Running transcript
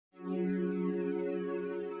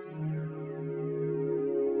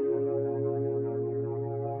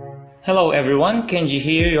Hello everyone, Kenji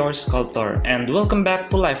here, your sculptor, and welcome back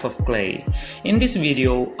to Life of Clay. In this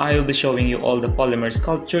video, I will be showing you all the polymer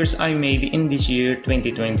sculptures I made in this year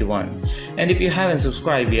 2021. And if you haven't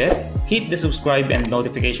subscribed yet, hit the subscribe and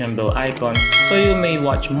notification bell icon so you may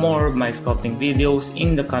watch more of my sculpting videos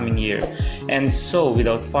in the coming year. And so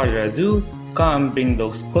without further ado, come bring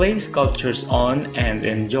those clay sculptures on and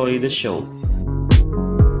enjoy the show.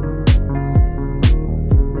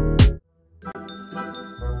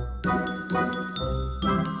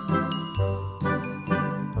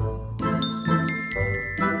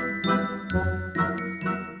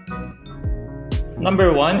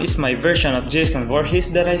 Number 1 is my version of Jason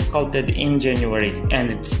Voorhees that I sculpted in January,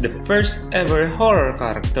 and it's the first ever horror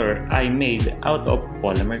character I made out of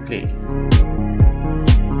polymer clay.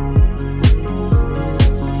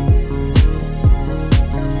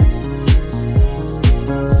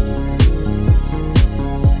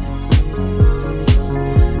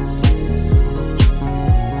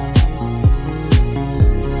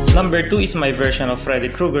 Number 2 is my version of Freddy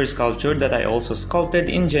Krueger sculpture that I also sculpted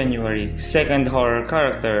in January, second horror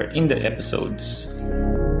character in the episodes.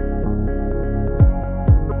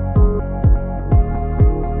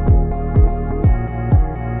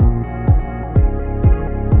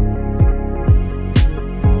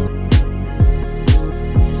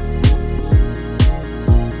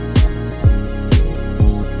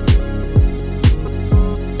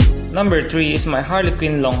 Number 3 is my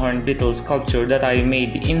Harlequin Longhorn Beetle sculpture that I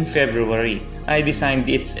made in February. I designed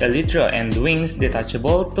its elytra and wings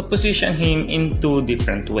detachable to position him in two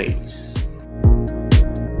different ways.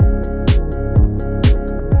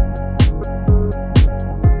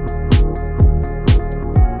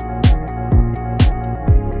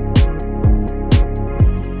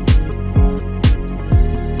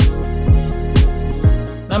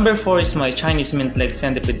 Number 4 is my Chinese mint leg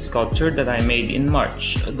centipede sculpture that I made in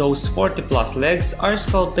March. Those 40 plus legs are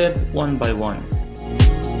sculpted one by one.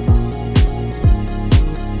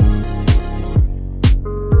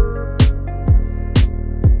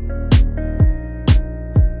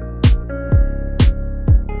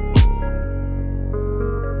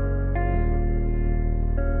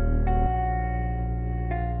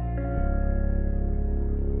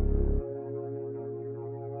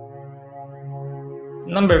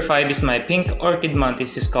 Number 5 is my pink Orchid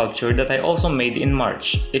Mantis sculpture that I also made in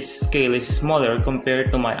March. Its scale is smaller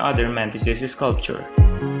compared to my other Mantis sculpture.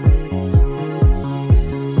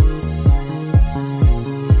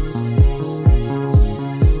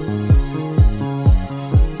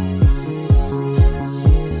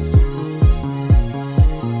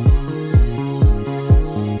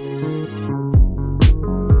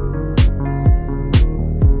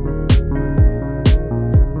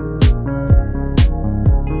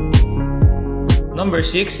 Number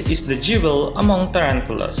 6 is the jewel among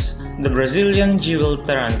tarantulas, the Brazilian jewel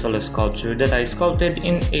tarantula sculpture that I sculpted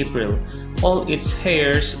in April. All its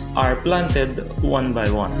hairs are planted one by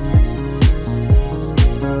one.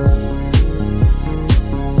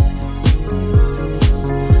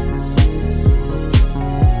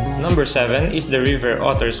 Number 7 is the river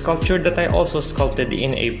otter sculpture that I also sculpted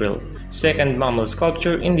in April. Second mammal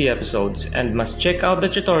sculpture in the episodes, and must check out the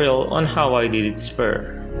tutorial on how I did its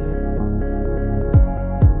fur.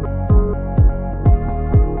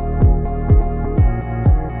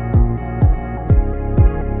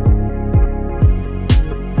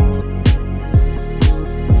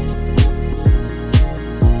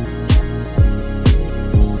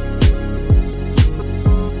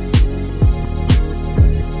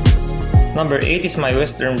 Number 8 is my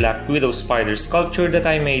Western Black Widow spider sculpture that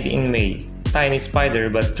I made in May. Tiny spider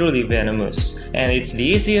but truly venomous, and it's the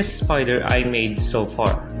easiest spider I made so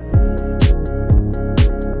far.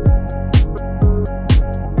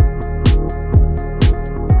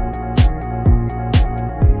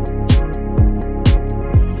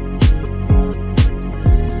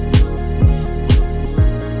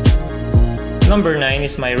 Number 9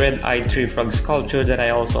 is my red-eyed tree frog sculpture that I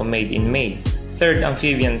also made in May. Third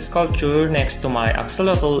amphibian sculpture next to my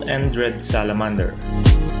axolotl and red salamander.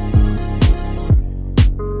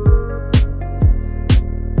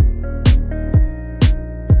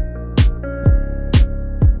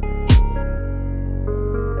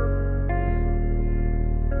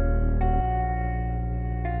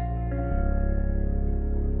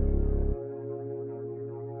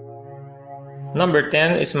 Number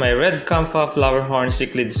 10 is my red Kamfa Flowerhorn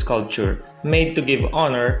Cichlid sculpture, made to give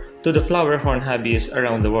honor to the Flowerhorn hobbyists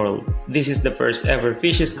around the world. This is the first ever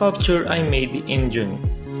fish sculpture I made in June.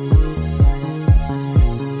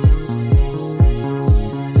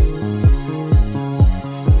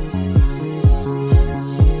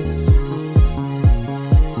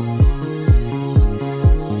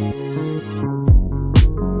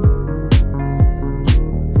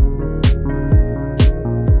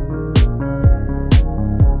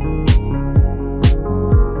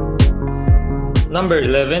 Number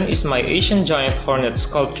 11 is my Asian giant hornet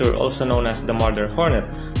sculpture, also known as the mother hornet,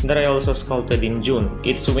 that I also sculpted in June.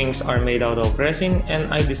 Its wings are made out of resin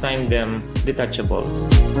and I designed them detachable.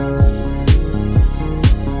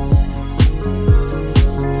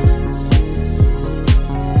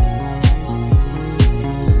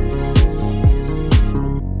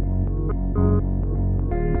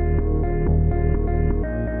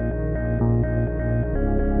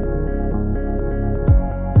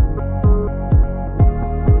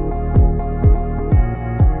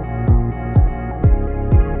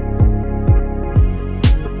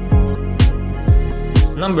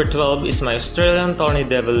 Number 12 is my Australian Thorny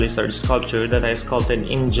Devil Lizard sculpture that I sculpted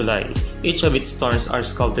in July. Each of its thorns are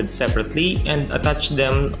sculpted separately and attached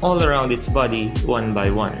them all around its body one by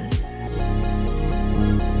one.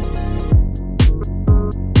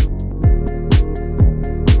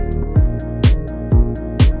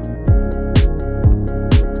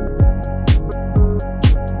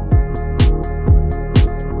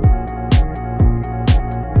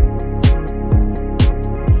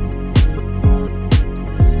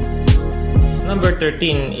 Number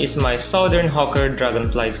 13 is my Southern Hawker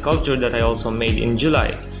Dragonfly sculpture that I also made in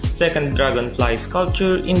July. Second dragonfly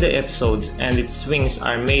sculpture in the episodes, and its wings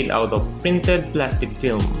are made out of printed plastic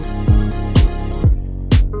film.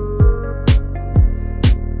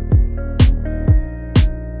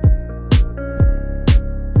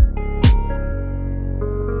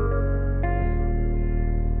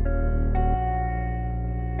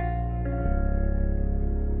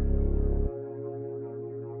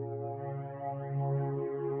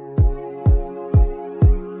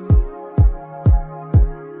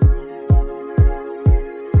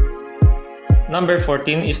 Number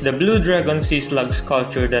 14 is the Blue Dragon Sea Slug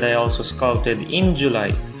sculpture that I also sculpted in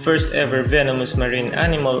July. First ever venomous marine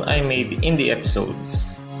animal I made in the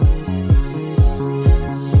episodes.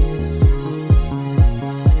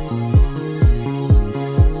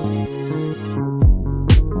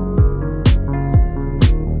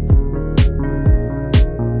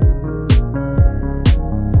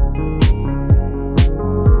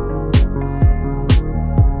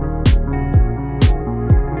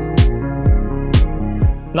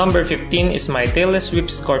 Number 15 is my Tailess Whip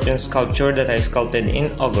Scorpion sculpture that I sculpted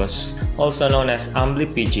in August, also known as Ambly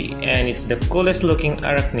PG, and it's the coolest looking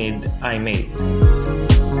arachnid I made.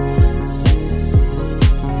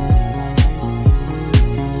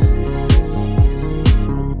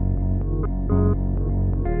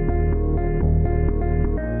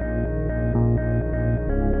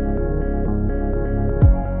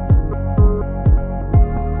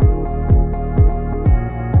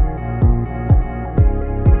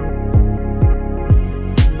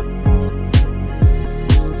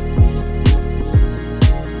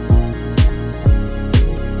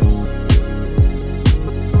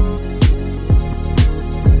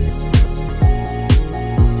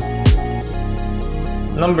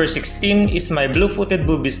 Number 16 is my blue-footed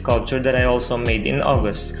Booby sculpture that I also made in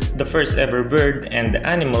August, the first ever bird and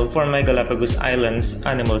animal for my Galapagos Islands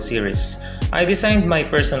animal series. I designed my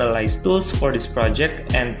personalized tools for this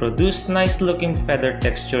project and produced nice looking feather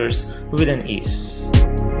textures with an ease.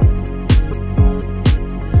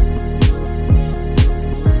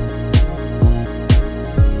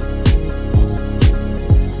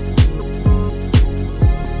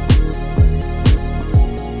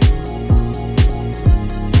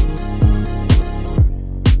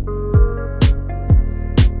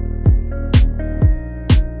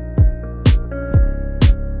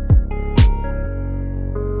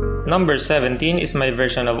 Number 17 is my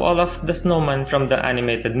version of Olaf the Snowman from the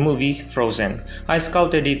animated movie Frozen. I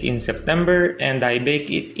sculpted it in September and I baked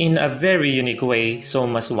it in a very unique way, so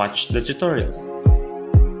must watch the tutorial.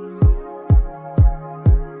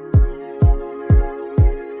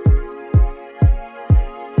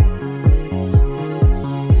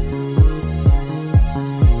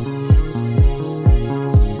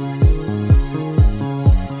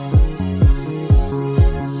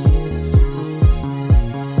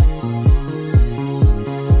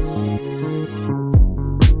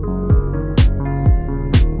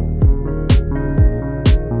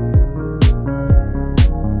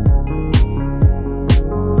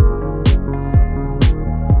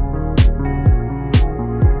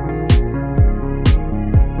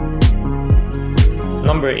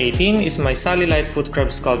 Number 18 is my Sally Light Foot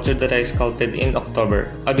Crab sculpture that I sculpted in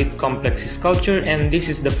October. A bit complex sculpture, and this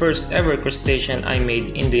is the first ever crustacean I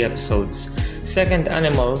made in the episodes. Second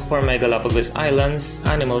animal for my Galapagos Islands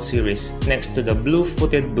animal series, next to the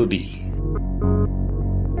blue-footed Booby.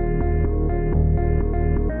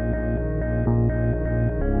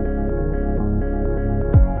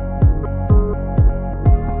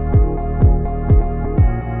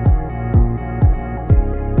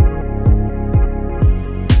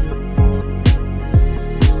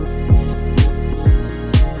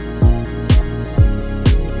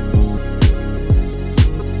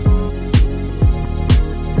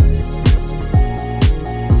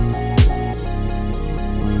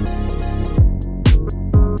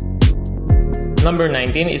 Number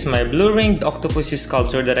 19 is my blue-ringed octopus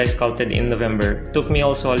sculpture that I sculpted in November. Took me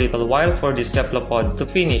also a little while for this cephalopod to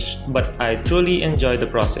finish, but I truly enjoy the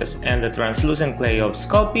process, and the translucent clay of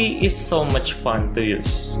Sculpey is so much fun to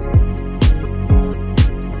use.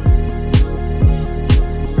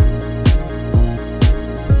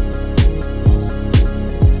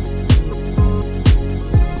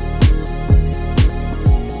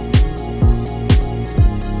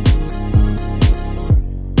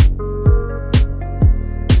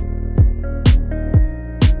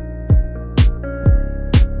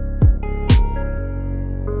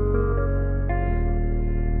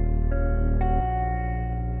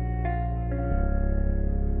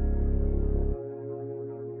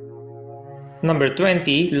 Number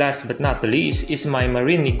 20, last but not the least, is my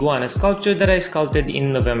marine iguana sculpture that I sculpted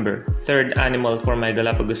in November, third animal for my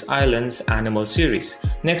Galapagos Islands animal series,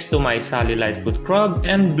 next to my Sally Lightfoot crab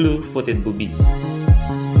and blue-footed Booby.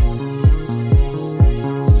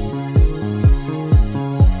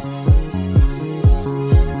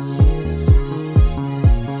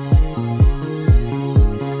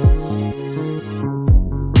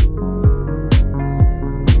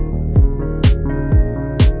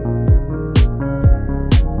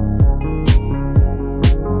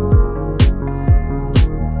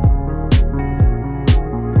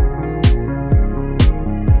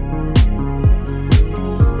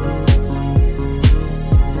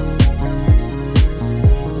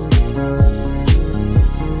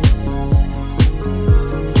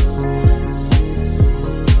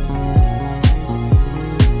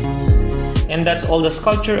 And that's all the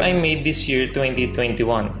sculpture I made this year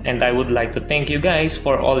 2021, and I would like to thank you guys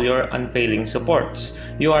for all your unfailing supports.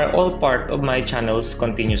 You are all part of my channel's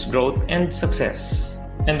continuous growth and success.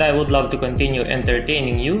 And I would love to continue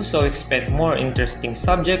entertaining you, so expect more interesting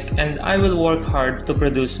subject, and I will work hard to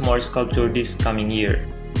produce more sculpture this coming year.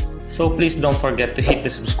 So please don't forget to hit the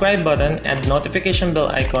subscribe button and notification bell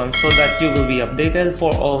icon so that you will be updated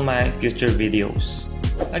for all my future videos.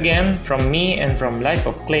 Again, from me and from Life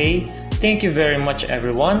of Clay, thank you very much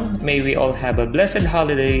everyone. May we all have a blessed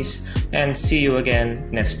holidays and see you again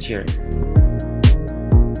next year.